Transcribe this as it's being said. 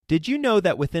Did you know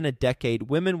that within a decade,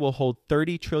 women will hold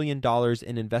 $30 trillion in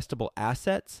investable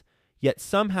assets? Yet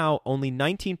somehow only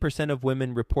 19% of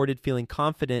women reported feeling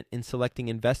confident in selecting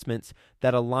investments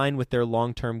that align with their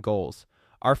long-term goals.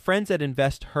 Our friends at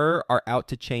Invest Her are out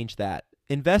to change that.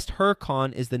 Invest Her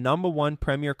Con is the #1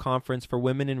 premier conference for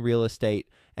women in real estate,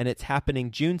 and it's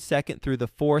happening June 2nd through the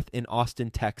 4th in Austin,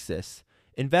 Texas.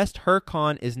 Invest Her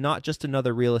Con is not just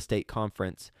another real estate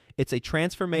conference. It's a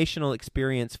transformational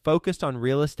experience focused on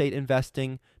real estate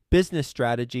investing, business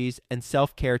strategies, and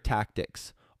self-care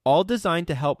tactics, all designed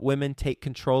to help women take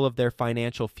control of their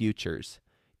financial futures.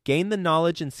 Gain the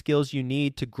knowledge and skills you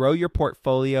need to grow your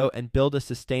portfolio and build a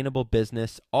sustainable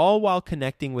business, all while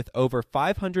connecting with over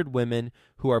 500 women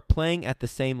who are playing at the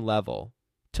same level.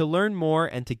 To learn more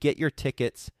and to get your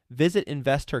tickets, visit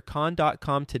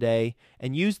investhercon.com today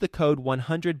and use the code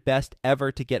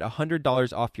 100BESTEVER to get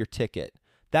 $100 off your ticket.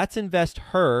 That's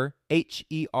InvestHer,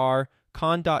 H-E-R,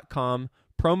 con.com,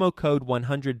 promo code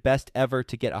 100BESTEVER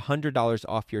to get $100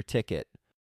 off your ticket.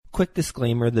 Quick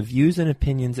disclaimer, the views and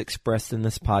opinions expressed in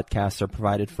this podcast are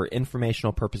provided for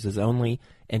informational purposes only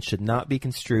and should not be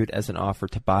construed as an offer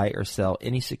to buy or sell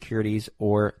any securities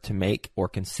or to make or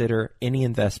consider any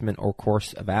investment or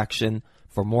course of action.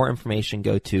 For more information,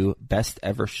 go to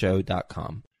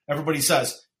bestevershow.com. Everybody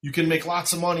says you can make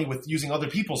lots of money with using other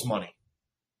people's money.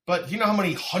 But you know how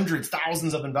many hundreds,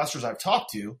 thousands of investors I've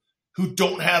talked to who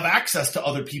don't have access to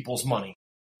other people's money?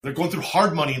 They're going through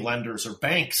hard money lenders or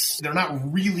banks. They're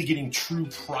not really getting true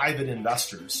private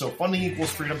investors. So funding equals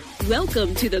freedom.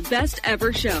 Welcome to the Best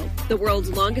Ever Show, the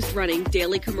world's longest running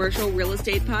daily commercial real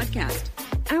estate podcast.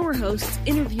 Our hosts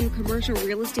interview commercial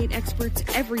real estate experts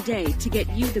every day to get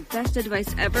you the best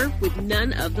advice ever with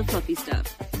none of the fluffy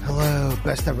stuff. Hello,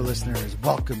 Best Ever listeners.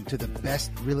 Welcome to the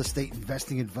Best Real Estate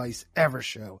Investing Advice Ever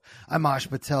Show. I'm Ash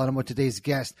Patel, and I'm with today's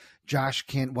guest, Josh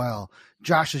Cantwell.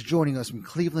 Josh is joining us from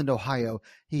Cleveland, Ohio.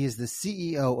 He is the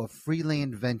CEO of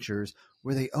Freeland Ventures,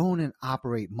 where they own and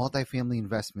operate multifamily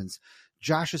investments.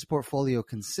 Josh's portfolio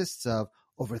consists of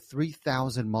over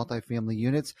 3,000 multifamily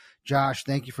units. Josh,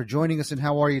 thank you for joining us, and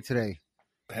how are you today?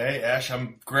 Hey, Ash,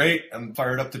 I'm great. I'm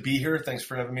fired up to be here. Thanks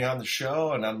for having me on the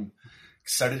show, and I'm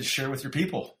excited to share with your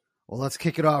people. Well, let's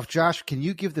kick it off. Josh, can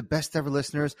you give the Best Ever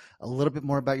listeners a little bit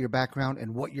more about your background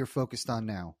and what you're focused on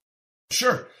now?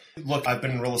 Sure. Look, I've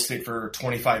been in real estate for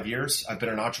 25 years. I've been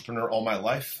an entrepreneur all my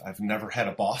life. I've never had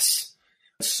a boss.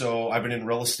 So I've been in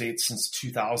real estate since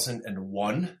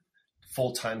 2001,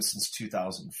 full-time since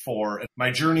 2004. And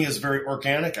my journey is very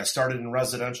organic. I started in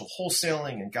residential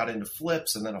wholesaling and got into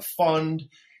flips and then a fund.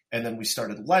 And then we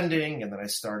started lending, and then I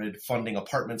started funding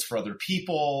apartments for other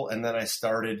people. And then I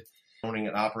started owning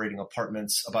and operating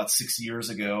apartments about 6 years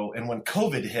ago. And when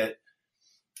COVID hit,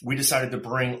 we decided to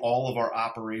bring all of our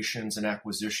operations and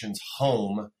acquisitions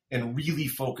home and really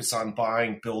focus on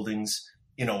buying buildings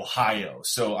in Ohio.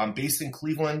 So I'm based in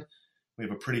Cleveland. We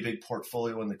have a pretty big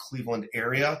portfolio in the Cleveland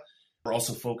area. We're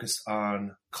also focused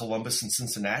on Columbus and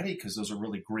Cincinnati because those are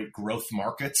really great growth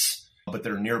markets, but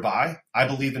they're nearby. I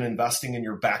believe in investing in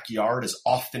your backyard as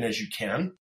often as you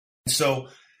can. So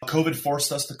COVID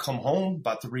forced us to come home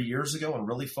about 3 years ago and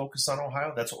really focus on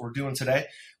Ohio. That's what we're doing today.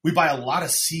 We buy a lot of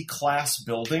C-class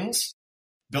buildings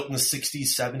built in the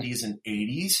 60s, 70s, and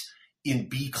 80s in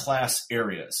B-class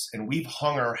areas. And we've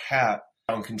hung our hat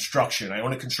on construction. I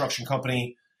own a construction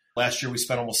company. Last year, we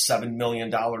spent almost $7 million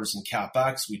in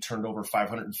CapEx. We turned over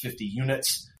 550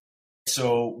 units.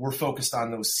 So we're focused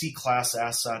on those C-class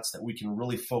assets that we can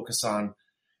really focus on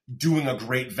doing a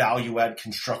great value-add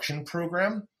construction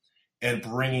program and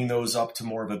bringing those up to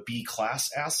more of a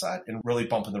B-class asset and really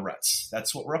bumping the rents.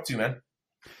 That's what we're up to, man.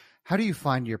 How do you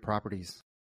find your properties?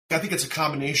 I think it's a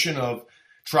combination of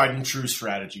tried and true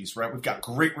strategies, right? We've got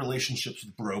great relationships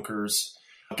with brokers,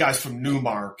 guys from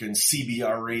Newmark and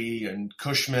CBRE and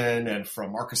Cushman and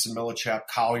from Marcus and Millichap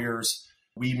Colliers.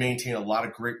 We maintain a lot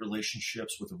of great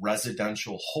relationships with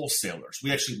residential wholesalers.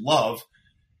 We actually love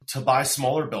to buy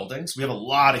smaller buildings. We have a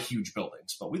lot of huge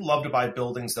buildings, but we love to buy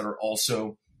buildings that are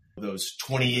also those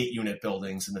 28-unit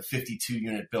buildings and the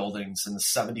 52-unit buildings and the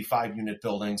 75-unit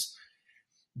buildings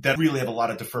that really have a lot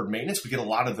of deferred maintenance. We get a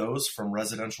lot of those from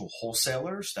residential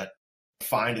wholesalers that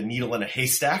find a needle in a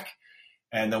haystack,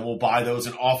 and then we'll buy those,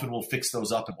 and often we'll fix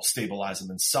those up and we'll stabilize them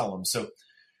and sell them. So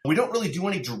we don't really do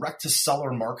any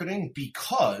direct-to-seller marketing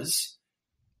because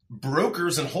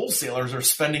brokers and wholesalers are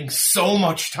spending so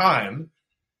much time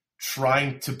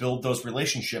trying to build those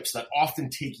relationships that often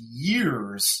take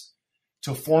years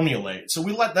to formulate. So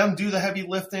we let them do the heavy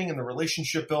lifting and the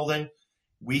relationship building.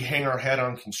 We hang our head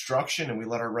on construction and we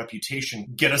let our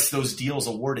reputation get us those deals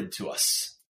awarded to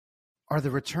us. Are the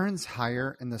returns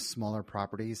higher in the smaller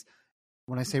properties?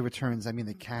 When I say returns, I mean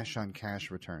the cash on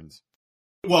cash returns.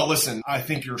 Well, listen, I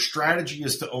think your strategy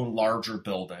is to own larger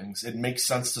buildings. It makes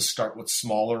sense to start with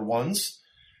smaller ones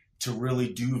to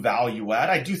really do value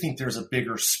add. I do think there's a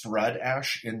bigger spread,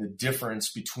 Ash, in the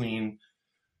difference between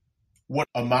what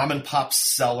a mom and pop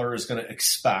seller is going to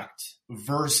expect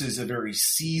versus a very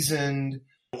seasoned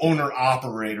owner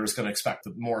operator is going to expect.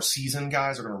 The more seasoned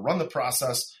guys are going to run the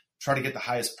process, try to get the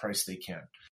highest price they can.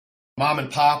 Mom and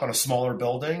pop on a smaller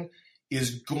building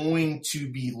is going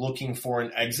to be looking for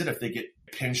an exit. If they get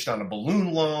pinched on a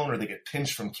balloon loan or they get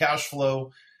pinched from cash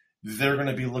flow, they're going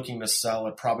to be looking to sell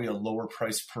at probably a lower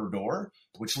price per door,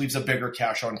 which leaves a bigger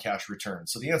cash on cash return.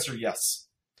 So the answer, yes.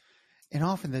 And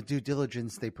often the due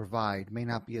diligence they provide may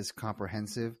not be as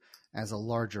comprehensive as a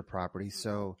larger property.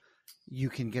 So you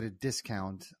can get a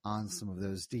discount on some of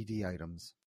those DD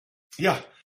items. Yeah.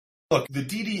 Look, the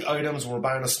DD items, when we're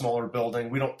buying a smaller building,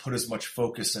 we don't put as much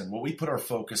focus in. What we put our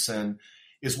focus in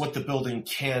is what the building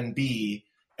can be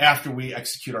after we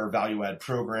execute our value add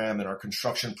program and our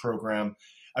construction program.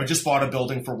 I just bought a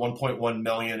building for $1.1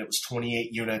 million. It was 28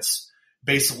 units,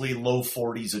 basically low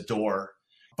 40s a door.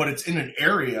 But it's in an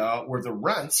area where the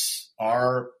rents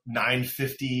are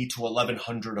 $950 to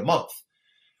 $1,100 a month.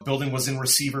 The building was in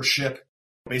receivership,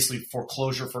 basically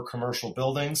foreclosure for commercial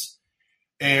buildings.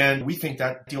 And we think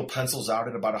that deal pencils out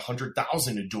at about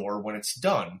 $100,000 a door when it's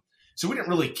done. So we didn't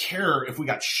really care if we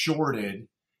got shorted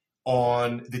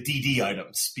on the DD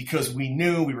items because we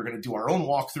knew we were going to do our own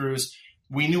walkthroughs.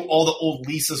 We knew all the old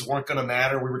leases weren't going to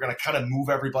matter. We were going to kind of move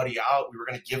everybody out. We were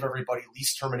going to give everybody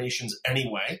lease terminations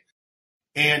anyway.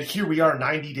 And here we are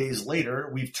 90 days later.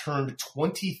 We've turned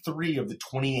 23 of the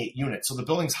 28 units. So the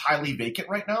building's highly vacant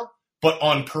right now, but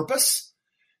on purpose.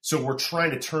 So we're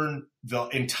trying to turn the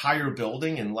entire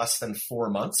building in less than 4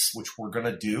 months, which we're going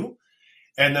to do.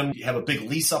 And then we have a big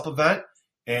lease up event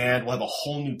and we'll have a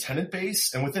whole new tenant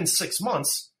base. And within 6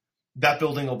 months, that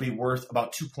building will be worth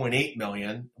about $2.8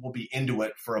 million. We'll be into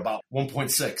it for about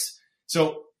 1.6.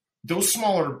 So those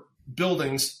smaller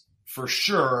buildings, for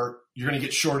sure, you're going to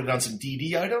get shorted on some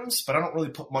DD items, but I don't really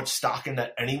put much stock in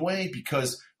that anyway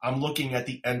because I'm looking at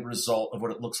the end result of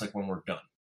what it looks like when we're done.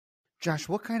 Josh,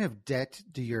 what kind of debt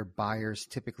do your buyers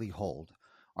typically hold?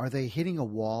 Are they hitting a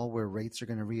wall where rates are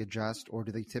going to readjust, or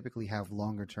do they typically have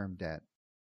longer-term debt?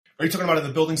 Are you talking about in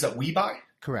the buildings that we buy?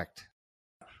 Correct.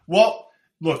 Well,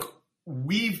 look,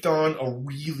 we've done a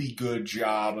really good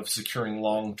job of securing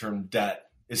long-term debt,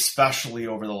 especially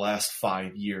over the last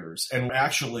 5 years. And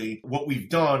actually, what we've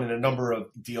done in a number of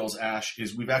deals, Ash,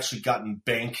 is we've actually gotten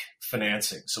bank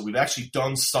financing. So we've actually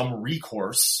done some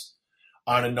recourse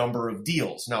on a number of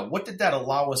deals. Now, what did that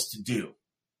allow us to do?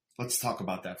 Let's talk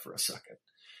about that for a second.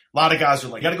 A lot of guys are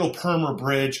like, you got to go perm or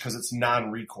bridge because it's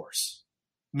non-recourse.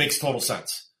 Makes total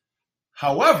sense.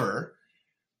 However,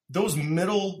 those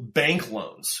middle bank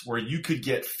loans where you could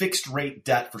get fixed rate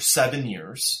debt for 7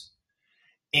 years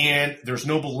and there's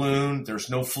no balloon, there's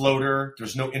no floater,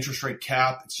 there's no interest rate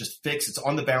cap, it's just fixed, it's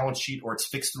on the balance sheet or it's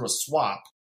fixed through a swap.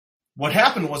 What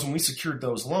happened was when we secured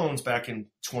those loans back in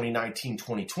 2019,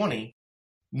 2020,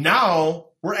 now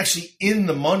we're actually in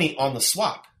the money on the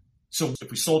swap. So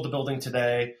if we sold the building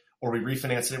today or we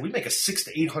refinanced it, we make a $600,000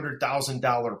 to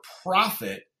 $800,000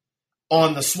 profit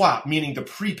on the swap, meaning the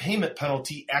prepayment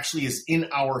penalty actually is in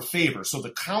our favor. So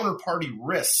the counterparty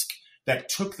risk that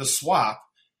took the swap,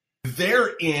 they're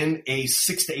in a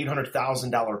 $600,000 to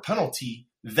 $800,000 penalty.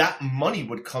 That money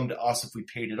would come to us if we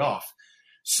paid it off.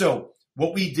 So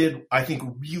what we did, I think,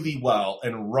 really well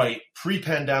and right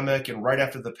pre-pandemic and right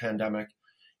after the pandemic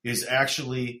is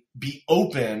actually be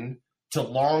open to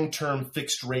long-term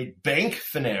fixed rate bank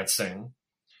financing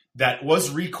that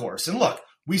was recourse. And look,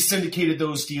 we syndicated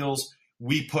those deals.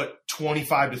 We put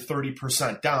 25 to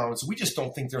 30% down. So we just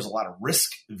don't think there's a lot of risk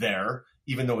there,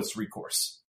 even though it's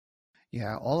recourse.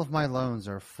 Yeah, all of my loans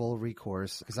are full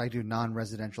recourse because I do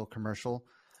non-residential commercial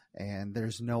and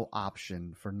there's no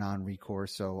option for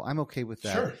non-recourse. So I'm okay with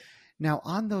that. Sure. Now,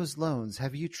 on those loans,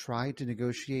 have you tried to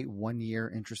negotiate 1 year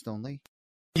interest only?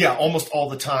 Yeah, almost all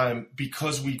the time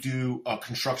because we do a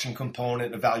construction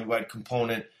component, a value add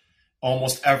component.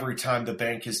 Almost every time the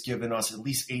bank has given us at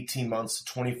least 18 months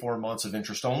to 24 months of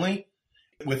interest only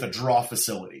with a draw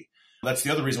facility. That's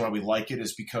the other reason why we like it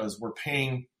is because we're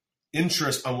paying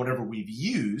interest on whatever we've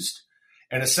used.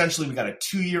 And essentially we got a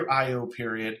 2-year IO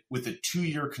period with a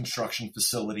 2-year construction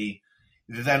facility.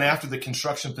 Then after the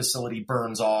construction facility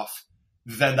burns off,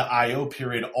 then the IO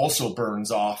period also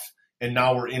burns off. And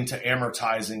now we're into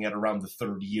amortizing at around the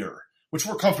 3rd year, which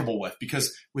we're comfortable with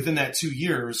because within that 2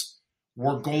 years,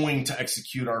 we're going to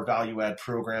execute our value add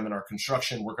program and our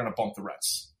construction. We're going to bump the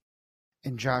rents.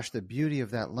 And Josh, the beauty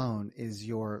of that loan is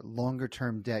your longer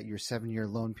term debt, your 7-year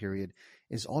loan period,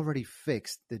 is already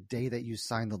fixed the day that you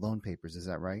sign the loan papers. Is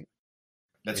that right?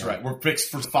 That's right. We're fixed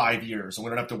for 5 years, and we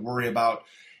don't have to worry about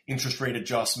interest rate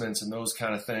adjustments and those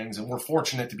kind of things. And we're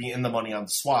fortunate to be in the money on the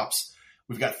swaps.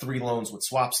 We've got 3 loans with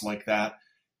swaps like that.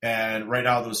 And right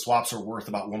now those swaps are worth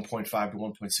about $1.5 to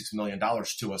 $1.6 million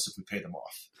to us if we pay them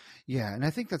off. Yeah, and I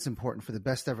think that's important for the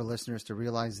best ever listeners to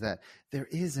realize that there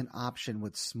is an option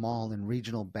with small and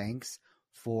regional banks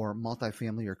for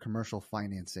multifamily or commercial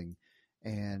financing.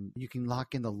 And you can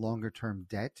lock in the longer term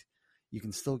debt. You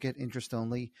can still get interest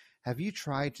only. Have you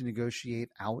tried to negotiate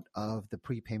out of the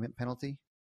prepayment penalty?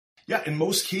 Yeah, in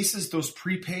most cases, those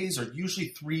prepays are usually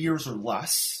 3 years or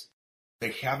less.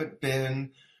 They haven't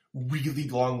been really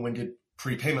long-winded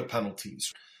prepayment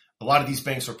penalties. A lot of these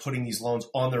banks are putting these loans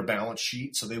on their balance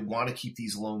sheet, so they want to keep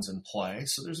these loans in play.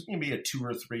 So there's going to be a 2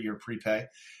 or 3 year prepay.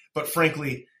 But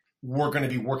frankly, we're going to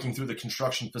be working through the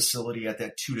construction facility at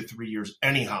that 2 to 3 years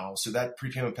anyhow. So that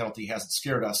prepayment penalty hasn't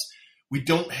scared us. We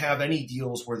don't have any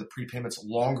deals where the prepayment's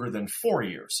longer than 4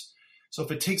 years. So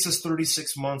if it takes us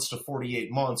 36 months to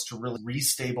 48 months to really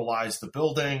restabilize the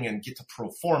building and get to pro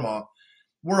forma,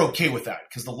 we're okay with that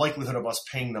because the likelihood of us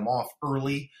paying them off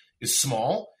early is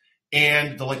small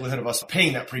and the likelihood of us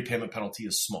paying that prepayment penalty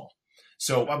is small.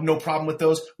 So I have no problem with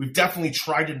those. We've definitely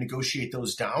tried to negotiate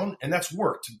those down, and that's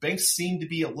worked. Banks seem to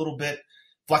be a little bit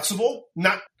flexible,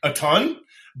 not a ton,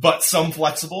 but some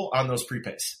flexible on those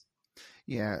prepays.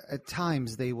 Yeah, at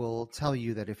times they will tell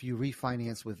you that if you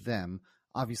refinance with them,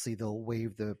 obviously they'll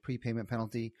waive the prepayment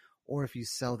penalty, or if you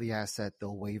sell the asset,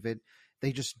 they'll waive it.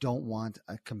 They just don't want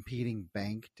a competing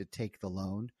bank to take the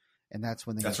loan, and that's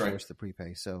when they force the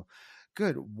prepay. So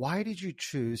good. Why did you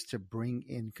choose to bring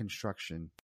in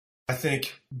construction? I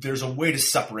think there's a way to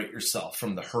separate yourself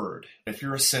from the herd. If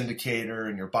you're a syndicator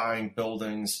and you're buying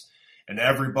buildings and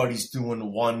everybody's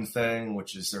doing one thing,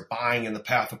 which is they're buying in the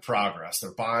path of progress,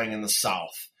 they're buying in the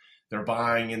South, they're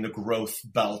buying in the growth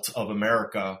belt of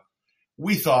America,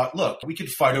 we thought, look, we could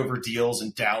fight over deals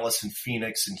in Dallas and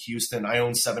Phoenix and Houston. I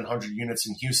own 700 units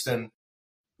in Houston.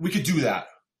 We could do that.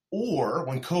 Or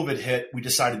when COVID hit, we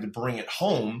decided to bring it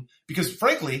home because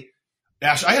frankly,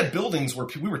 Ash, I had buildings where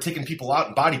we were taking people out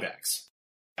in body bags.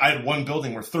 I had one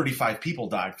building where 35 people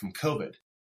died from COVID.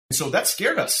 And so that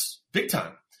scared us big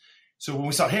time. So when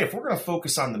we thought, hey, if we're going to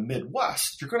focus on the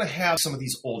Midwest, you're going to have some of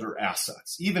these older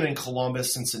assets, even in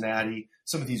Columbus, Cincinnati,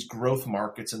 some of these growth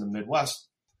markets in the Midwest.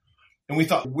 And we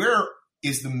thought, where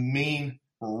is the main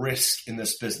risk in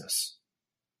this business?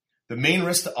 The main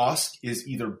risk to us is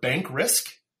either bank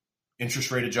risk, interest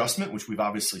rate adjustment, which we've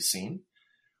obviously seen,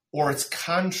 or it's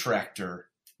contractor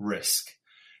risk.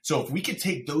 So if we could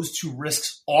take those two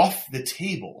risks off the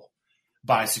table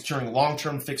by securing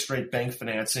long-term fixed rate bank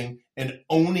financing and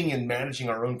owning and managing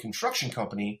our own construction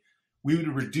company, we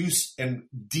would reduce and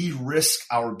de-risk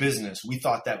our business. We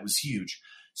thought that was huge.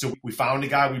 So we found a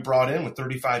guy we brought in with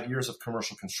 35 years of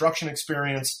commercial construction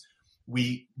experience.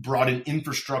 We brought in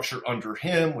infrastructure under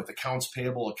him with accounts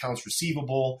payable, accounts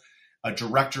receivable, a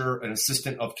director, an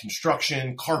assistant of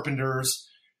construction, carpenters.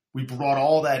 We brought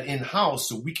all that in-house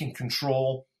so we can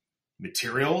control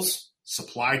materials,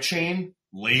 supply chain,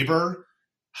 labor,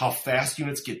 how fast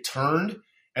units get turned.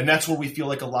 And that's where we feel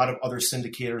like a lot of other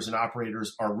syndicators and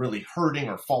operators are really hurting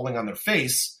or falling on their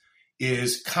face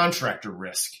is contractor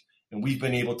risk. And we've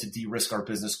been able to de-risk our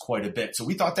business quite a bit. So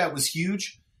we thought that was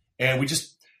huge. And we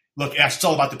just, look, Ash, it's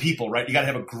all about the people, right? You got to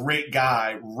have a great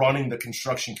guy running the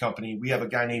construction company. We have a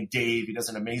guy named Dave. He does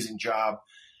an amazing job.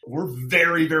 We're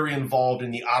very, very involved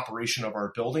in the operation of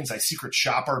our buildings. I secret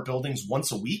shop our buildings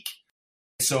once a week.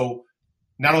 So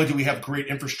not only do we have great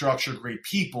infrastructure, great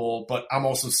people, but I'm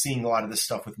also seeing a lot of this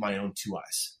stuff with my own 2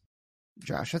 eyes.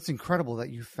 Josh, that's incredible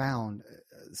that you found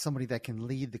somebody that can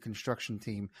lead the construction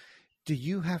team. Do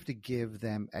you have to give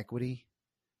them equity?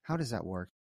 How does that work?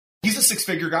 He's a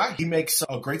 6-figure guy. He makes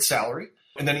a great salary.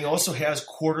 And then he also has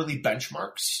quarterly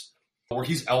benchmarks where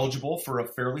he's eligible for a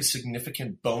fairly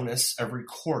significant bonus every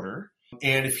quarter.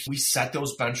 And if we set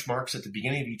those benchmarks at the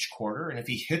beginning of each quarter, and if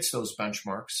he hits those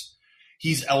benchmarks,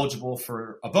 he's eligible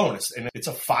for a bonus. And it's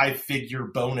a 5-figure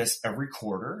bonus every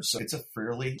quarter. So it's a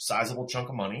fairly sizable chunk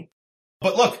of money.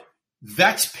 But look,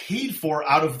 that's paid for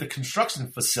out of the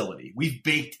construction facility. We've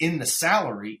baked in the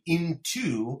salary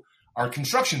into our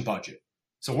construction budget.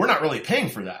 So we're not really paying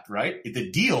for that, right? The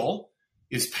deal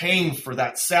is paying for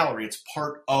that salary. It's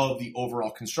part of the overall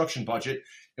construction budget,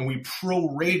 and we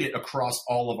prorate it across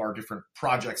all of our different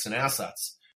projects and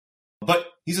assets. But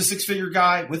he's a 6-figure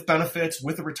guy with benefits,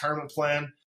 with a retirement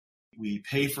plan. We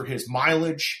pay for his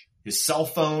mileage, his cell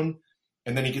phone,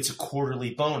 and then he gets a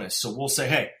quarterly bonus. So we'll say,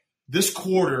 hey, this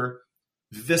quarter,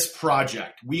 this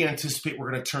project, we anticipate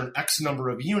we're going to turn X number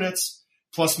of units,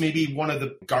 plus maybe one of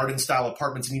the garden style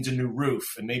apartments needs a new roof,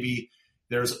 and maybe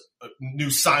there's a new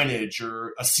signage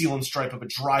or a seal and stripe of a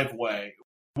driveway,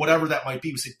 whatever that might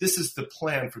be. We say, this is the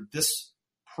plan for this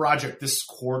project this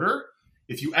quarter.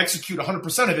 If you execute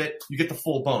 100% of it, you get the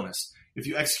full bonus. If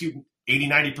you execute 80,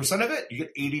 90% of it, you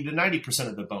get 80 to 90%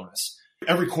 of the bonus.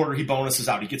 Every quarter he bonuses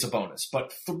out, he gets a bonus.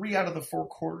 But 3 out of the 4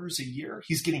 quarters a year,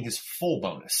 he's getting his full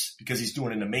bonus because he's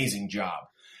doing an amazing job.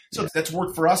 So that's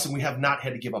worked for us, and we have not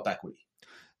had to give up equity.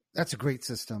 That's a great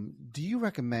system. Do you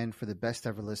recommend for the best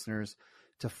ever listeners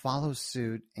to follow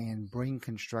suit and bring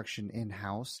construction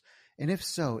in-house? And if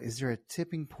so, is there a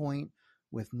tipping point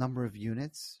with number of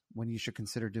units when you should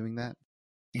consider doing that?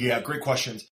 Yeah, great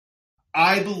questions.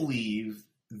 I believe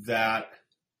that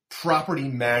property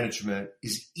management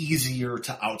is easier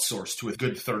to outsource to a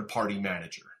good third-party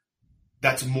manager.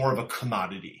 That's more of a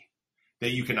commodity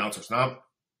that you can outsource. Now,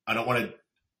 I don't want to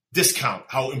discount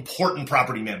how important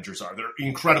property managers are. They're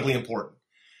incredibly important.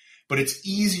 But it's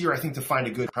easier, I think, to find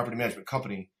a good property management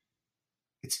company.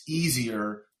 It's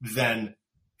easier than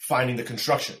finding the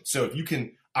construction. So if you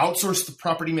can outsource the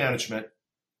property management,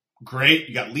 great.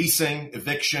 You got leasing,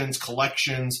 evictions,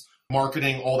 collections,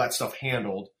 marketing, all that stuff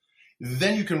handled.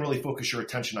 Then you can really focus your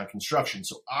attention on construction.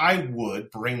 So I would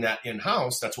bring that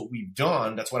in-house. That's what we've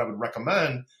done. That's what I would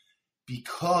recommend,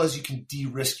 because you can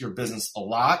de-risk your business a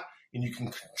lot and you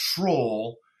can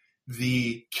control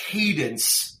the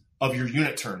cadence of your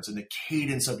unit turns and the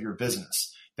cadence of your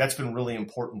business. That's been really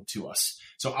important to us.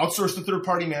 So outsource the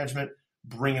third-party management,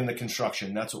 bring in the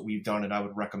construction. That's what we've done, and I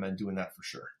would recommend doing that for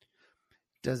sure.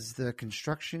 Does the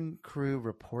construction crew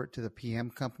report to the PM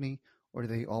company, or do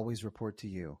they always report to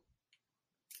you?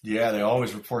 Yeah, they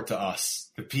always report to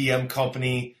us. The PM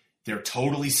company, they're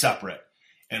totally separate.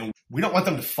 And we don't want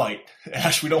them to fight.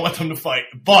 Ash, we don't want them to fight.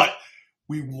 But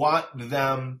we want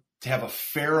them to have a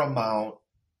fair amount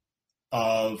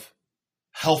of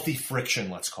healthy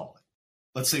friction, let's call it.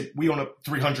 Let's say we own a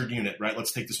 300 unit, right?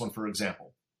 Let's take this one for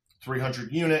example.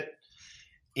 300 unit,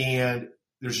 and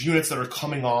there's units that are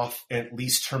coming off at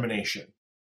lease termination.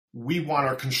 We want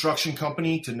our construction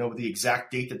company to know the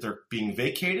exact date that they're being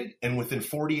vacated, and within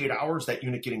 48 hours, that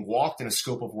unit getting walked and a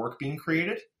scope of work being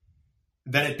created,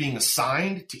 then it being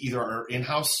assigned to either our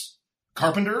in-house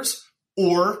carpenters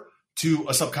or to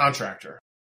a subcontractor.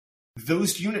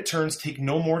 Those unit turns take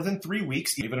no more than 3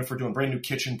 weeks, even if we're doing brand new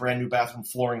kitchen, brand new bathroom,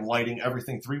 flooring, lighting,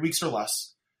 everything 3 weeks or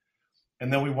less.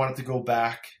 And then we want it to go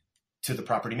back to the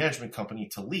property management company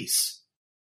to lease.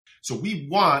 So we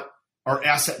want our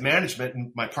asset management,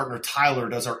 and my partner Tyler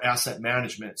does our asset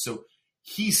management. So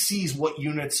he sees what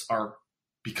units are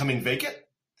becoming vacant,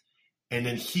 and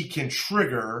then he can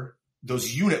trigger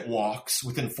those unit walks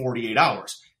within 48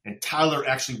 hours. And Tyler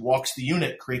actually walks the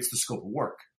unit, creates the scope of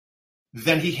work.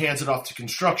 Then he hands it off to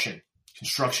construction.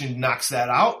 Construction knocks that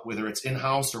out, whether it's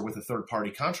in-house or with a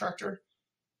third-party contractor.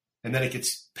 And then it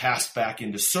gets passed back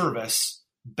into service,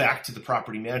 back to the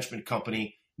property management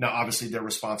company. Now, obviously, they're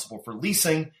responsible for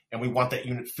leasing, and we want that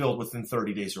unit filled within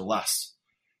 30 days or less.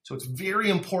 So it's very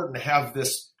important to have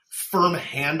this firm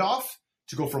handoff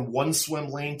to go from one swim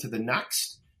lane to the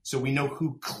next, so we know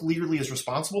who clearly is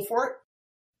responsible for it.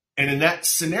 And in that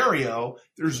scenario,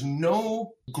 there's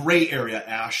no gray area,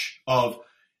 Ash, of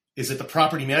is it the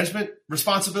property management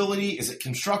responsibility? Is it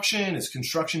construction? Is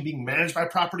construction being managed by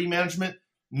property management?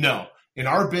 No. In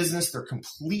our business, they're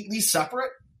completely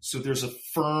separate, so there's a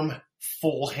firm,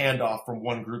 full handoff from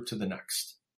one group to the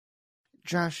next.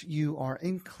 Josh, you are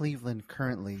in Cleveland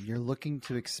currently. You're looking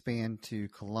to expand to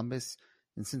Columbus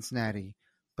and Cincinnati,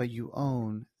 but you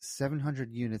own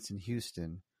 700 units in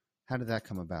Houston. How did that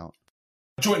come about?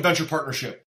 Joint venture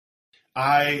partnership.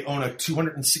 I own a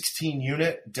 216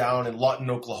 unit down in Lawton,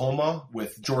 Oklahoma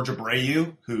with George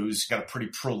Abreu, who's got a pretty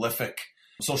prolific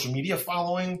social media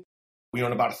following. We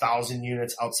own about 1,000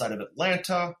 units outside of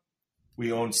Atlanta.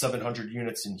 We own 700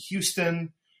 units in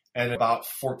Houston and about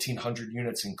 1,400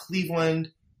 units in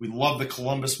Cleveland. We love the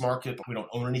Columbus market, but we don't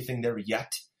own anything there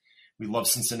yet. We love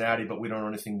Cincinnati, but we don't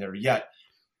own anything there yet.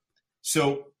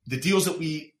 So the deals that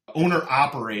we own or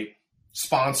operate,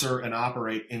 sponsor and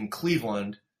operate in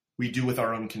Cleveland, we do with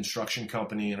our own construction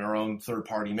company and our own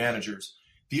third-party managers.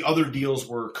 The other deals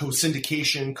were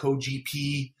co-syndication,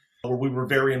 co-GP, where we were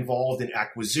very involved in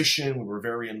acquisition, we were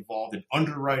very involved in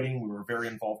underwriting, we were very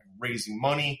involved in raising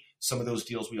money. Some of those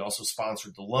deals we also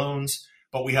sponsored the loans,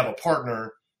 but we have a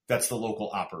partner that's the local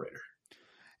operator.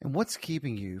 And what's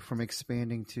keeping you from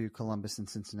expanding to Columbus and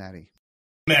Cincinnati?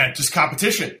 Man, just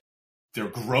competition. They're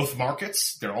growth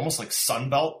markets. They're almost like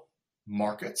Sunbelt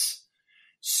markets.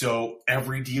 So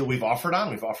every deal we've offered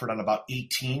on about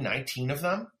 18, 19 of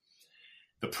them.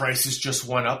 The prices just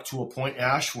went up to a point,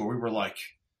 Ash, where we were like,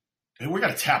 hey, we're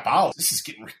going to tap out. This is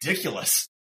getting ridiculous.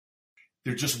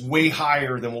 They're just way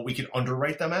higher than what we could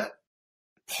underwrite them at.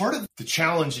 Part of the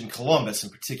challenge in Columbus in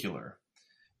particular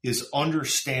is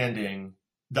understanding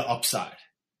the upside.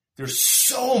 There's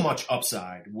so much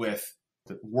upside with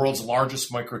the world's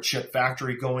largest microchip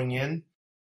factory going in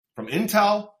from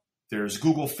Intel. There's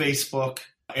Google, Facebook,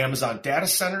 Amazon data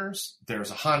centers. There's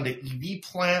a Honda EV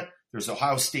plant. There's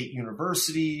Ohio State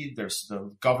University. There's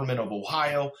the government of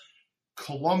Ohio.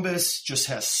 Columbus just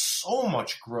has so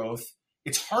much growth.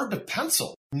 It's hard to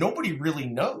pencil. Nobody really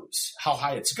knows how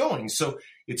high it's going. So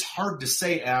it's hard to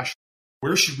say, Ash,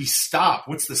 where should we stop?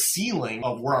 What's the ceiling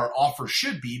of where our offer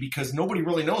should be? Because nobody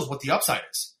really knows what the upside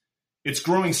is. It's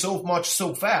growing so much,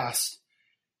 so fast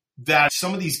that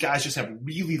some of these guys just have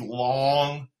really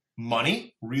long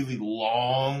money, really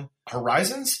long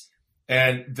horizons,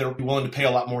 and they're willing to pay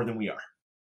a lot more than we are.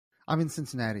 I'm in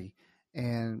Cincinnati,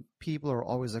 and people are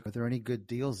always like, are there any good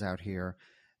deals out here?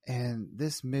 And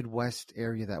this Midwest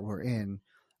area that we're in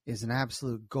is an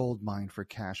absolute gold mine for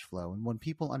cash flow. And when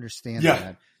people understand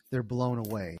that, they're blown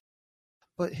away.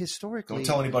 But historically... Don't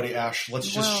tell anybody, Ash. Let's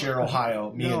just share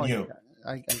Ohio, me and you.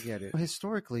 I get it.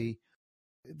 Historically,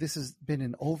 this has been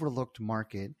an overlooked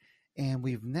market, and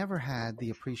we've never had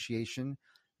the appreciation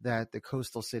that the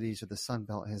coastal cities or the Sun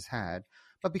Belt has had.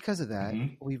 But because of that,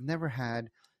 we've never had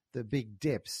the big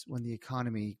dips when the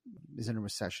economy is in a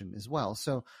recession as well.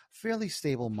 So fairly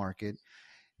stable market.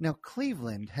 Now,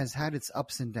 Cleveland has had its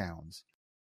ups and downs,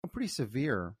 pretty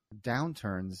severe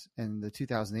downturns in the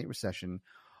 2008 recession.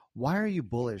 Why are you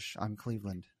bullish on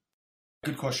Cleveland?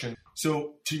 Good question.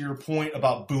 So to your point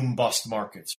about boom-bust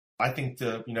markets, I think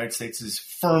the United States is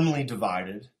firmly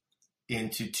divided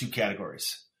into two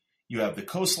categories. You have the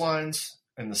coastlines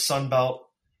and the Sun Belt,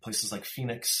 places like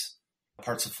Phoenix,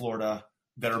 parts of Florida,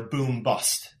 that are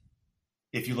boom-bust.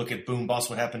 If you look at boom-bust,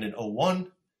 what happened in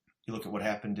 2001, you look at what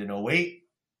happened in 2008,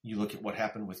 you look at what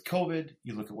happened with COVID,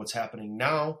 you look at what's happening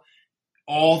now,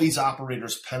 all these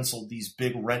operators penciled these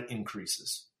big rent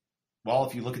increases. Well,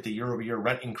 if you look at the year-over-year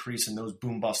rent increase in those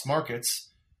boom-bust markets,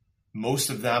 most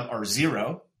of them are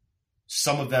zero.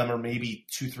 Some of them are maybe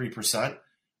 2-3%.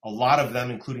 A lot of them,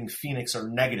 including Phoenix, are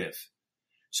negative.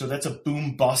 So that's a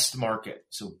boom-bust market.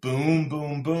 So boom,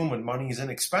 boom, boom. When money is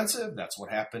inexpensive, that's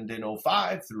what happened in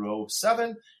 2005 through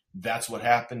 2007. That's what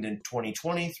happened in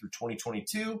 2020 through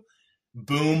 2022.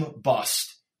 Boom,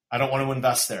 bust. I don't want to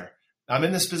invest there. I'm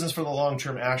in this business for the long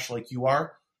term, Ash, like you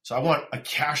are. So I want a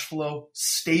cash flow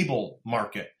stable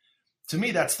market. To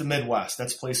me, that's the Midwest.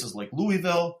 That's places like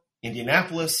Louisville,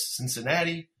 Indianapolis,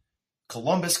 Cincinnati,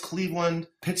 Columbus, Cleveland,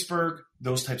 Pittsburgh,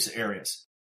 those types of areas.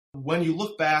 When you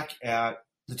look back at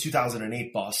the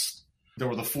 2008 bust, there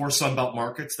were the 4 Sunbelt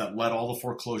markets that led all the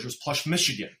foreclosures, plus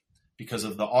Michigan because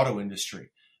of the auto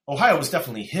industry. Ohio was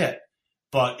definitely hit,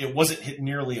 but it wasn't hit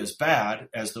nearly as bad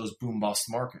as those boom-bust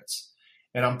markets.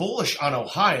 And I'm bullish on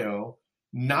Ohio,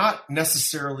 not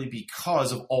necessarily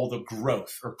because of all the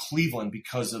growth, or Cleveland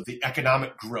because of the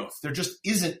economic growth. There just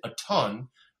isn't a ton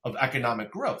of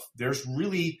economic growth. There's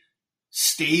really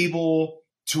stable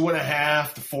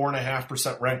 2.5% to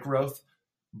 4.5% rent growth.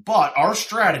 But our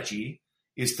strategy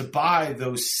is to buy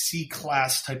those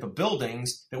C-class type of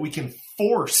buildings that we can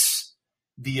force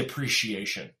the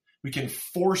appreciation. We can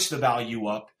force the value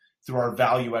up through our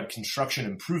value-add construction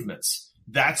improvements.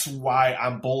 That's why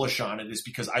I'm bullish on it, is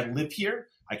because I live here,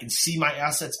 I can see my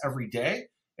assets every day,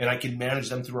 and I can manage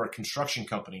them through our construction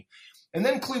company. And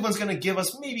then Cleveland's going to give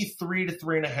us maybe 3 to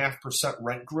 3.5%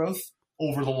 rent growth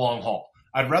over the long haul.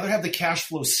 I'd rather have the cash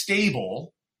flow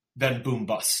stable than boom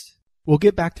bust. We'll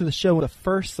get back to the show, but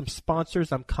first, some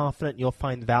sponsors I'm confident you'll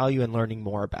find value in learning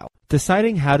more about.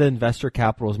 Deciding how to invest your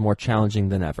capital is more challenging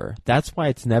than ever. That's why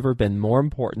it's never been more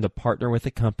important to partner with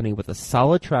a company with a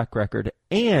solid track record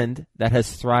and that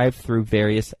has thrived through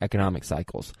various economic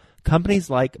cycles.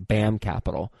 Companies like BAM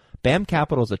Capital. BAM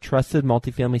Capital is a trusted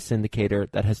multifamily syndicator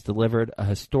that has delivered a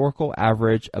historical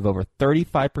average of over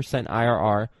 35%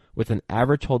 IRR with an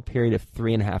average hold period of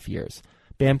 3.5 years.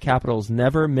 BAM Capital has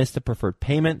never missed a preferred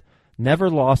payment, never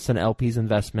lost an LP's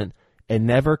investment, and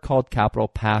never called capital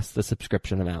past the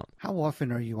subscription amount. How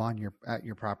often are you at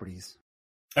your properties?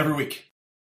 Every week.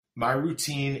 My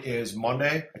routine is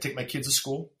Monday, I take my kids to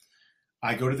school,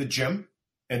 I go to the gym,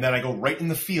 and then I go right in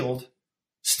the field,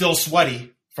 still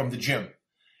sweaty from the gym.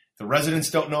 The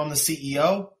residents don't know I'm the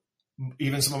CEO.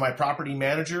 Even some of my property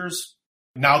managers,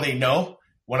 now they know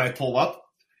when I pull up.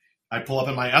 I pull up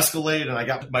in my Escalade and I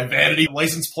got my vanity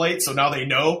license plate, so now they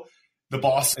know the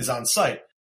boss is on site.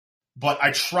 But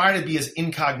I try to be as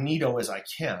incognito as I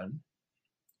can,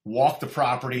 walk the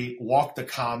property, walk the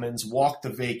commons, walk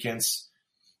the vacants.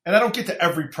 And I don't get to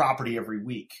every property every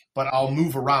week, but I'll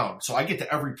move around. So I get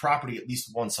to every property at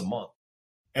least once a month.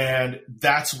 And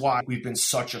that's why we've been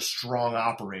such a strong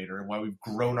operator and why we've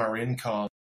grown our income.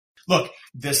 Look,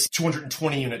 this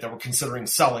 220 unit that we're considering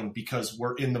selling because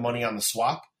we're in the money on the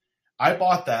swap, I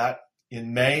bought that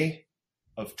in May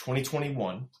of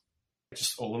 2021,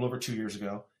 just a little over 2 years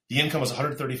ago. The income was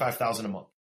 $135,000 a month.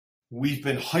 We've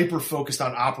been hyper focused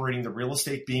on operating the real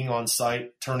estate, being on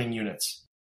site, turning units.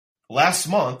 Last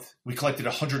month, we collected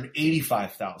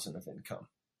 $185,000 of income.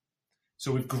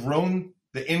 So we've grown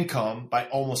the income by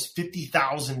almost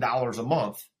 $50,000 a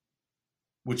month,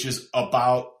 which is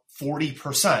about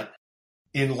 40%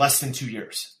 in less than 2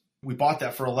 years. We bought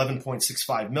that for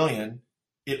 $11.65 million.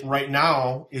 It right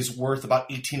now is worth about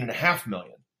 $18.5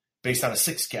 million based on a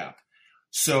 6 cap.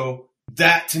 So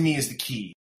that to me is the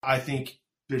key. I think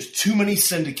there's too many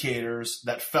syndicators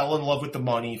that fell in love with the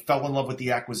money, fell in love with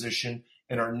the acquisition,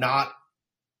 and are not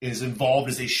as involved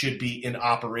as they should be in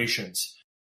operations.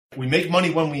 We make money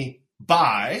when we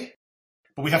buy,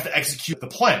 but we have to execute the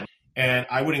plan. And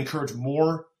I would encourage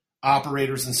more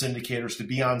operators and syndicators to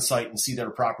be on site and see their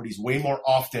properties way more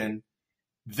often.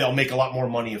 They'll make a lot more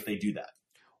money if they do that.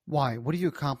 Why? What do you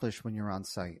accomplish when you're on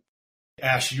site?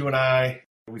 Ash, you and I,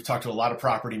 we've talked to a lot of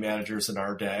property managers in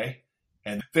our day,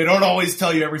 and they don't always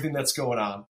tell you everything that's going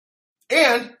on.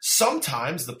 And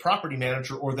sometimes the property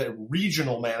manager or the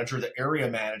regional manager, the area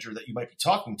manager that you might be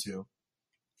talking to,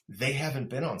 they haven't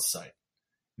been on site.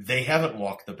 They haven't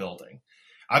walked the building.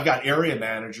 I've got area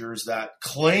managers that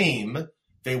claim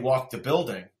they walked the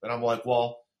building. And I'm like,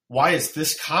 well, why is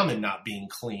this common not being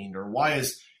cleaned? Or why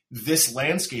is this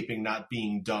landscaping not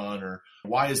being done? Or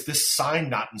why is this sign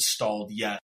not installed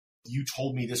yet? You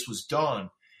told me this was done.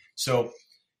 So,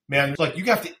 man, like you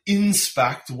have to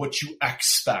inspect what you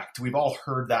expect. We've all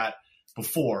heard that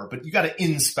before, but you got to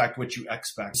inspect what you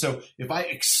expect. So if I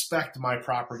expect my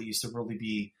properties to really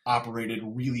be operated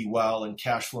really well and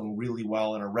cash flowing really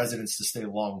well and our residents to stay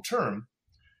long term,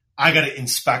 I got to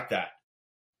inspect that.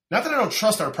 Not that I don't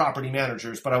trust our property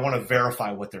managers, but I want to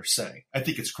verify what they're saying. I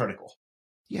think it's critical.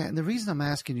 Yeah, and the reason I'm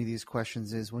asking you these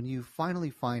questions is when you finally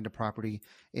find a property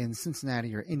in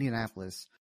Cincinnati or Indianapolis,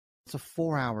 it's a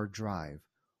 4-hour drive.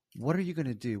 What are you going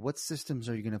to do? What systems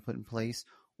are you going to put in place?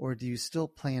 Or do you still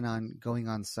plan on going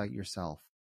on site yourself?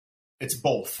 It's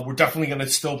both. We're definitely going to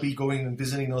still be going and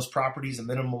visiting those properties a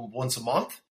minimum of once a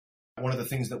month. One of the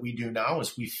things that we do now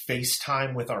is we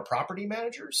FaceTime with our property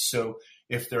managers. So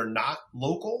if they're not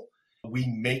local, we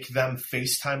make them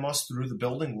FaceTime us through the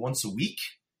building once a week,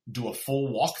 do a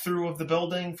full walkthrough of the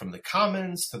building from the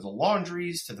commons to the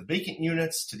laundries to the vacant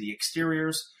units to the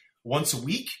exteriors once a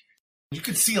week. You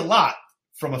could see a lot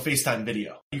from a FaceTime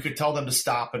video. You could tell them to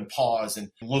stop and pause and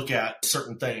look at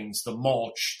certain things, the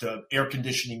mulch, the air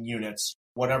conditioning units,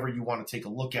 whatever you want to take a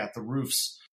look at, the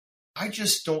roofs. I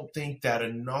just don't think that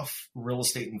enough real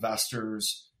estate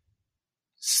investors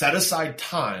set aside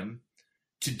time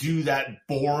to do that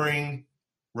boring,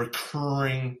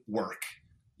 recurring work.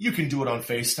 You can do it on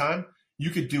FaceTime. You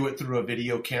could do it through a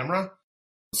video camera.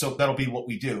 So that'll be what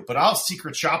we do. But I'll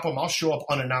secret shop them. I'll show up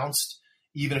unannounced,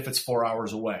 even if it's 4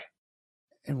 hours away.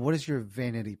 And what does your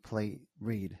vanity plate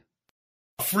read?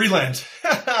 Freeland.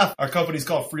 Our company's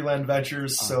called Freeland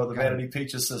Ventures. So the vanity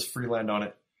page just says Freeland on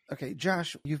it. Okay,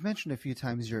 Josh, you've mentioned a few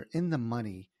times you're in the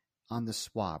money on the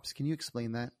swaps. Can you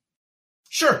explain that?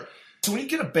 Sure. So when you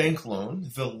get a bank loan,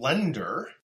 the lender,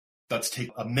 let's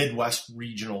take a Midwest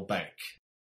regional bank,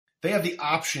 they have the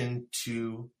option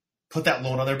to put that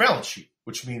loan on their balance sheet,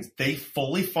 which means they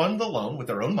fully fund the loan with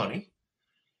their own money.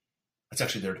 That's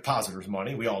actually their depositor's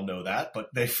money. We all know that, but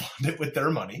they fund it with their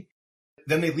money.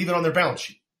 Then they leave it on their balance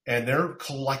sheet and they're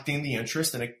collecting the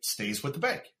interest and it stays with the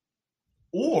bank.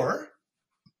 Or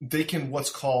they can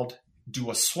what's called do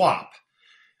a swap.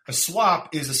 A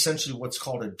swap is essentially what's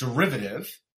called a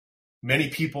derivative. Many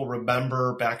people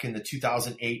remember back in the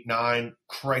 2008-9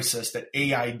 crisis that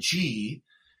AIG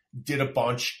did a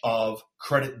bunch of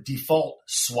credit default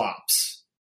swaps.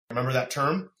 Remember that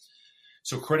term?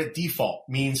 So credit default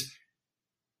means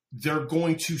they're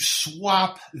going to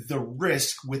swap the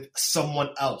risk with someone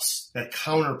else, that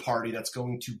counterparty that's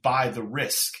going to buy the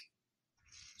risk.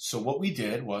 So what we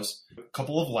did was a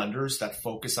couple of lenders that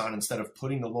focus on, instead of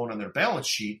putting the loan on their balance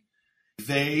sheet,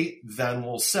 they then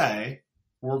will say,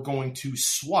 we're going to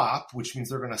swap, which means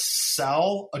they're going to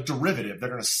sell a derivative. They're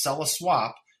going to sell a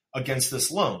swap against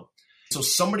this loan. So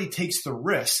somebody takes the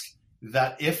risk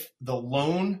that if the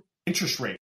loan interest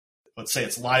rate, let's say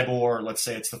it's LIBOR, let's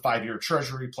say it's the 5-year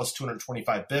treasury plus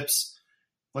 225 bips,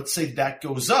 let's say that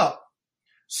goes up,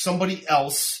 somebody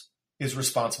else is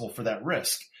responsible for that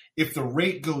risk. If the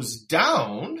rate goes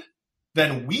down,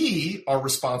 then we are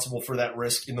responsible for that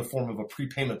risk in the form of a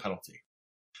prepayment penalty.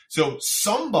 So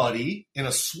somebody in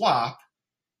a swap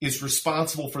is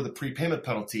responsible for the prepayment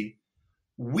penalty.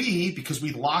 We, because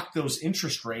we locked those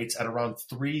interest rates at around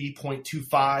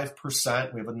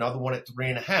 3.25%, we have another one at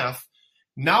 3.5%.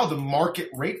 Now the market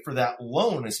rate for that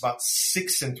loan is about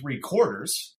 6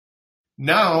 3/4.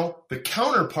 Now the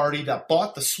counterparty that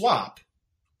bought the swap,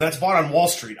 that's bought on Wall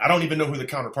Street. I don't even know who the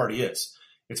counterparty is.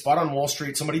 It's bought on Wall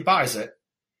Street. Somebody buys it.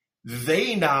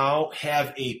 They now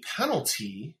have a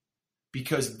penalty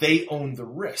because they own the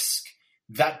risk.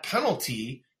 That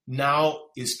penalty now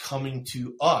is coming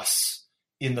to us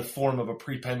in the form of a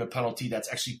prepayment penalty that's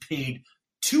actually paid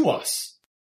to us.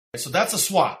 So that's a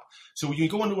swap. So when you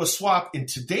go into a swap in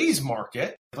today's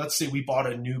market, let's say we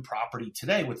bought a new property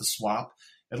today with a swap,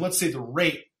 and let's say the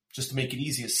rate, just to make it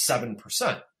easy, is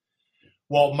 7%.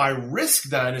 Well, my risk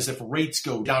then is if rates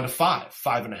go down to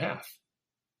 5.5.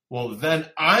 Well, then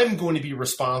I'm going to be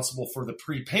responsible for the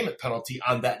prepayment penalty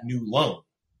on that new loan.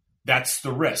 That's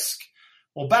the risk.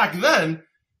 Well, back then,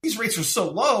 these rates are so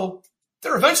low,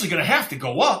 they're eventually going to have to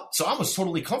go up. So I was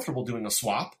totally comfortable doing a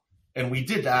swap, and we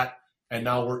did that, and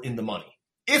now we're in the money.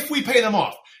 If we pay them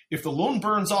off, if the loan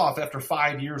burns off after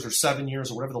 5 years or 7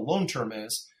 years or whatever the loan term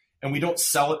is, and we don't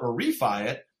sell it or refi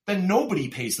it, then nobody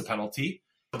pays the penalty.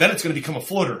 Then it's going to become a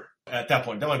floater at that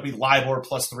point. That might be LIBOR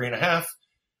plus 3.5.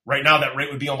 Right now, that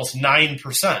rate would be almost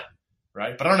 9%,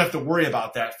 right? But I don't have to worry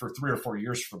about that for 3 or 4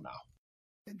 years from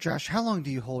now. Josh, how long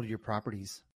do you hold your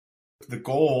properties? The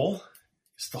goal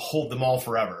is to hold them all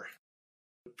forever.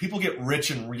 People get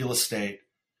rich in real estate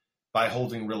by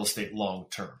holding real estate long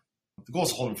term. The goal is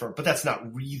to hold them forever, but that's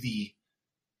not really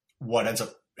what ends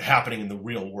up happening in the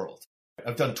real world.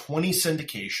 I've done 20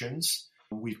 syndications.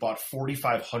 We've bought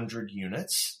 4,500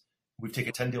 units. We've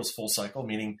taken 10 deals full cycle,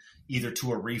 meaning either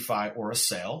to a refi or a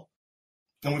sale.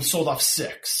 And we've sold off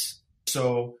 6.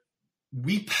 So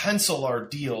we pencil our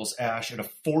deals, Ash, at a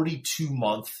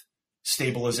 42-month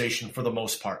stabilization for the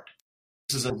most part.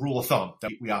 This is a rule of thumb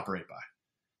that we operate by.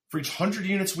 For each 100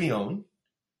 units we own,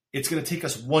 it's going to take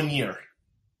us 1 year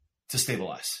to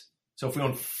stabilize. So if we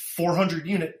own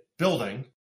 400-unit building,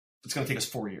 it's going to take us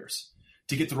 4 years.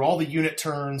 To get through all the unit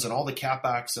turns and all the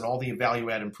CapEx and all the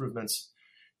value-add improvements,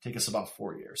 take us about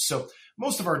 4 years. So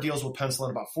most of our deals will pencil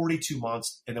in about 42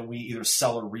 months, and then we either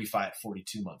sell or refi at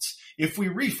 42 months. If we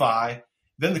refi,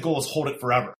 then the goal is hold it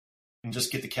forever and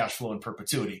just get the cash flow in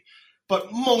perpetuity.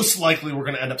 But most likely we're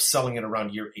going to end up selling it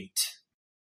around year 8.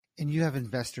 And you have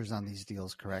investors on these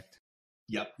deals, correct?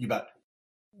 Yep, you bet.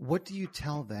 What do you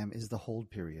tell them is the hold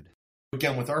period?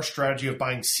 Again, with our strategy of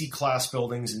buying C-class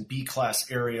buildings and B-class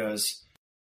areas,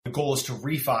 the goal is to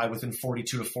refi within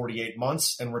 42 to 48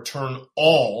 months and return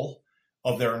all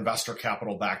of their investor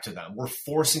capital back to them. We're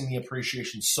forcing the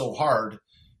appreciation so hard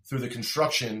through the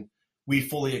construction, we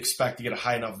fully expect to get a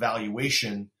high enough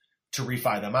valuation to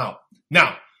refi them out.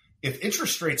 Now, if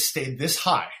interest rates stay this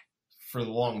high for the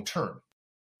long term,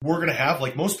 we're going to have,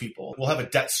 like most people, we'll have a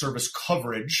debt service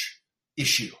coverage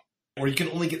issue where you can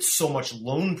only get so much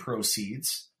loan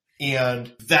proceeds,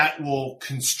 and that will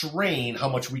constrain how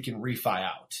much we can refi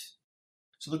out.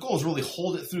 So the goal is really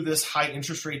hold it through this high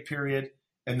interest rate period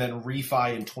and then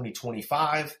refi in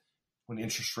 2025 when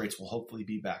interest rates will hopefully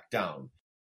be back down.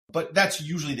 But that's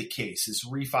usually the case, is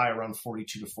refi around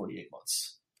 42 to 48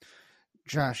 months.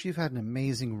 Josh, you've had an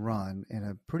amazing run in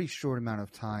a pretty short amount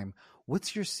of time.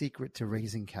 What's your secret to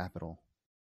raising capital?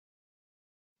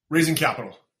 Raising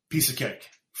capital, piece of cake.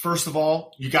 First of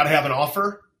all, you got to have an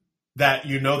offer that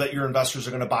you know that your investors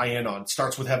are going to buy in on. It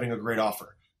starts with having a great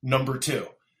offer. Number 2,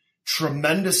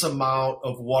 tremendous amount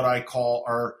of what I call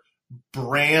our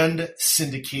brand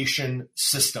syndication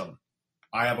system.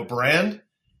 I have a brand.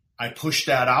 I push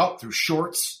that out through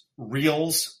shorts,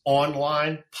 reels,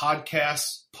 online,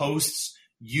 podcasts, posts,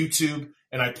 YouTube,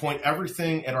 and I point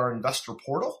everything at our investor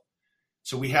portal.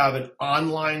 So we have an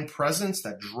online presence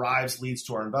that drives leads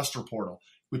to our investor portal.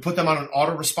 We put them on an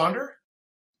autoresponder,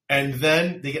 and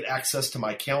then they get access to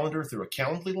my calendar through a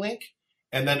Calendly link.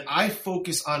 And then I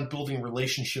focus on building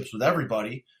relationships with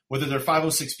everybody, whether they're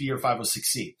 506B or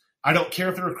 506C. I don't care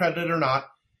if they're accredited or not.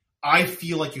 I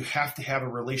feel like you have to have a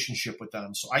relationship with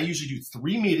them. So I usually do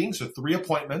 3 meetings or 3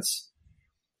 appointments.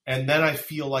 And then I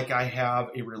feel like I have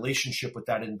a relationship with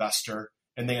that investor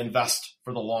and they invest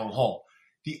for the long haul.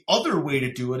 The other way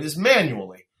to do it is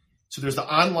manually. So there's the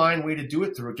online way to do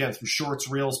it through shorts,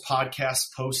 reels,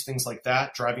 podcasts, posts, things like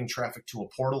that, driving traffic to a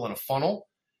portal and a funnel.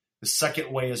 The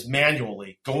second way is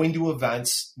manually going to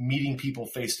events, meeting people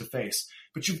face to face.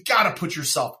 But you've got to put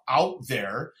yourself out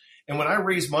there. And when I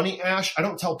raise money, Ash, I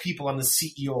don't tell people I'm the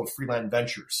CEO of Freeland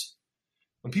Ventures.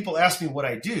 When people ask me what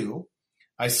I do,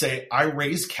 I say I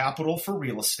raise capital for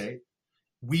real estate.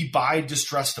 We buy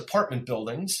distressed apartment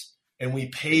buildings, and we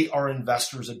pay our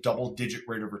investors a double-digit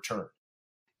rate of return.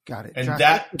 Got it. And Josh,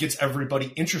 that gets everybody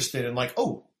interested in like,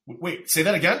 oh, wait, say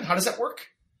that again? How does that work?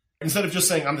 Instead of just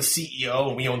saying I'm the CEO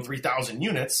and we own 3,000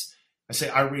 units, I say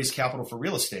I raise capital for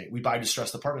real estate. We buy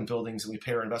distressed apartment buildings and we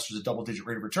pay our investors a double-digit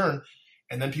rate of return.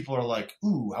 And then people are like,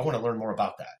 ooh, I want to learn more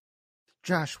about that.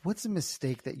 Josh, what's a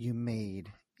mistake that you made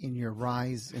in your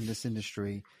rise in this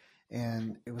industry,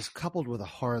 and it was coupled with a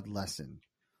hard lesson,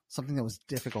 something that was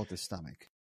difficult to stomach?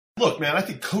 Look, man, I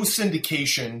think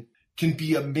co-syndication can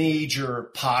be a major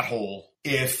pothole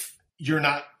if you're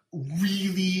not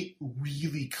really,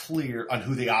 really clear on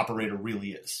who the operator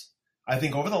really is. I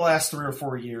think over the last 3 or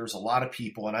 4 years, a lot of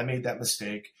people, and I made that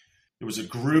mistake, there was a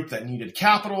group that needed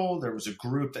capital, there was a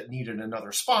group that needed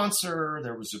another sponsor,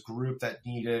 there was a group that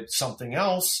needed something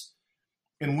else,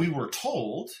 and we were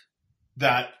told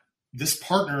that this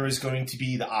partner is going to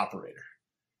be the operator.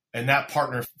 And that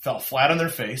partner fell flat on their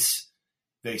face.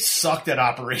 They sucked at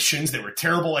operations. They were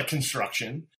terrible at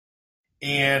construction.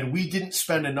 And we didn't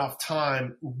spend enough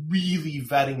time really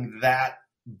vetting that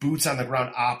boots on the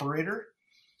ground operator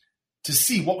to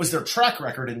see what was their track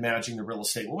record in managing the real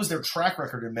estate. What was their track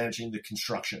record in managing the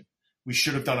construction? We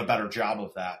should have done a better job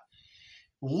of that.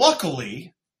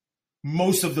 Luckily,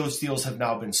 most of those deals have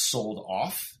now been sold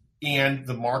off, and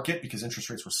the market, because interest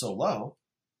rates were so low,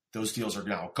 those deals are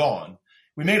now gone.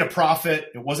 We made a profit.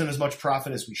 It wasn't as much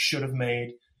profit as we should have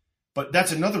made. But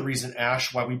that's another reason,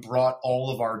 Ash, why we brought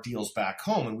all of our deals back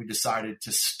home and we decided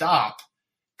to stop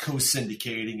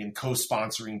co-syndicating and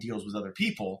co-sponsoring deals with other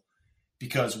people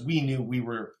because we knew we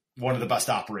were one of the best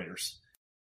operators.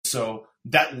 So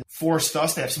that forced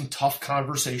us to have some tough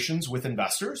conversations with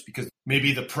investors because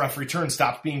maybe the pref return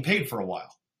stopped being paid for a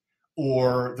while,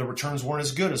 or the returns weren't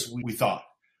as good as we thought,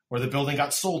 or the building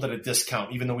got sold at a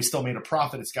discount. Even though we still made a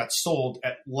profit, it's got sold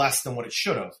at less than what it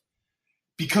should have.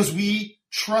 Because we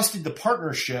trusted the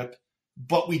partnership,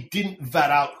 but we didn't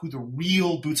vet out who the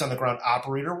real boots on the ground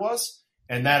operator was,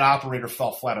 and that operator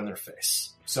fell flat on their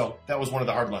face. So that was one of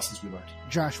the hard lessons we learned.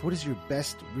 Josh, what is your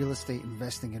best real estate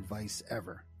investing advice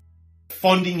ever?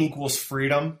 Funding equals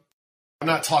freedom. I'm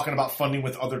not talking about funding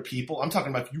with other people. I'm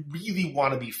talking about if you really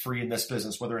want to be free in this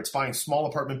business, whether it's buying small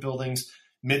apartment buildings,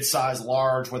 mid-size,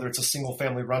 large, whether it's a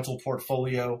single-family rental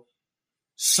portfolio,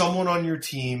 someone on your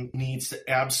team needs to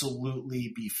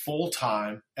absolutely be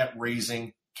full-time at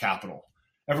raising capital.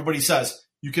 Everybody says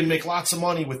you can make lots of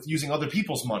money with using other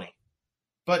people's money.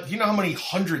 But you know how many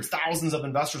hundreds, thousands of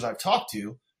investors I've talked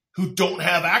to who don't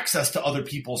have access to other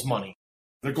people's money?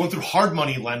 They're going through hard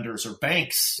money lenders or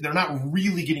banks. They're not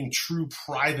really getting true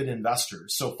private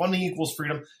investors. So funding equals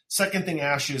freedom. Second thing,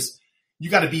 Ash, is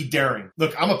you got to be daring.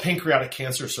 Look, I'm a pancreatic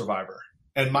cancer survivor,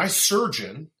 and my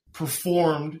surgeon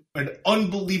performed an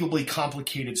unbelievably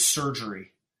complicated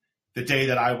surgery the day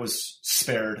that I was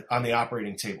spared on the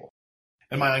operating table.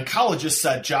 And my oncologist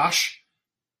said, Josh,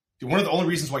 one of the only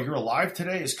reasons why you're alive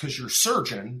today is because your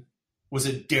surgeon was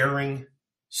a daring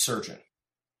surgeon.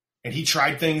 And he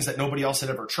tried things that nobody else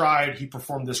had ever tried. He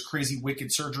performed this crazy,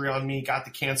 wicked surgery on me, got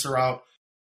the cancer out.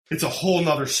 It's a whole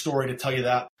nother story to tell you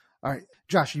that. All right,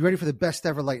 Josh, you ready for the best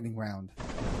ever lightning round?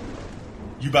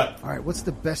 You bet. All right, what's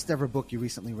the best ever book you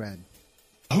recently read?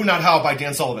 Who Not How by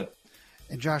Dan Sullivan.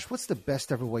 And Josh, what's the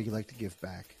best ever way you like to give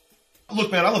back?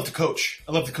 Look, man, I love to coach.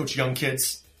 I love to coach young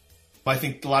kids. I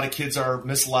think a lot of kids are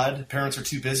misled. Parents are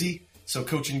too busy. So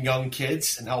coaching young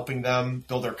kids and helping them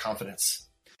build their confidence.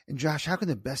 And Josh, how can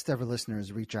the best ever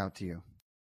listeners reach out to you?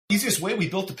 Easiest way, we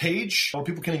built a page where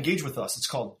people can engage with us. It's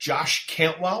called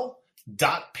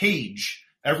joshcantwell.page.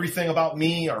 Everything about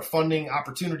me, our funding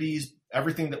opportunities,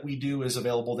 everything that we do is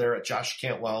available there at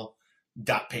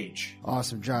joshcantwell.page.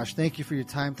 Awesome, Josh. Thank you for your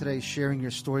time today, sharing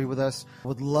your story with us. I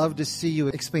would love to see you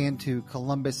expand to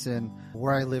Columbus and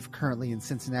where I live currently in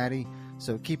Cincinnati.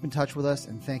 So keep in touch with us,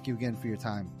 and thank you again for your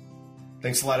time.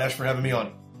 Thanks a lot, Ash, for having me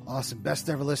on. Awesome. Best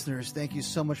ever listeners, thank you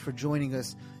so much for joining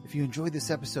us. If you enjoyed this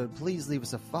episode, please leave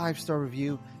us a 5-star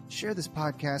review. Share this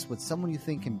podcast with someone you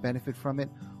think can benefit from it.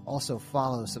 Also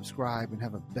follow, subscribe, and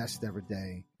have a best ever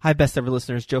day. Hi, best ever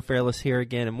listeners. Joe Fairless here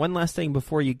again. And one last thing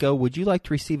before you go, would you like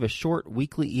to receive a short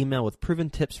weekly email with proven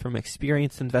tips from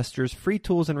experienced investors, free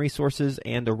tools and resources,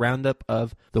 and a roundup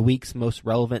of the week's most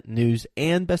relevant news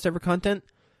and best ever content?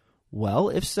 Well,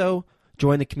 if so,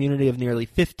 join the community of nearly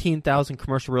 15,000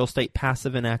 commercial real estate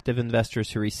passive and active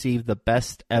investors who receive the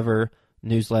best ever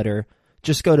newsletter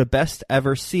Just go to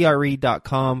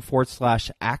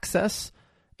bestevercre.com/access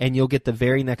and you'll get the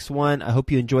very next one. I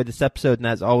hope you enjoyed this episode. And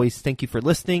as always, thank you for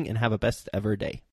listening and have a best ever day.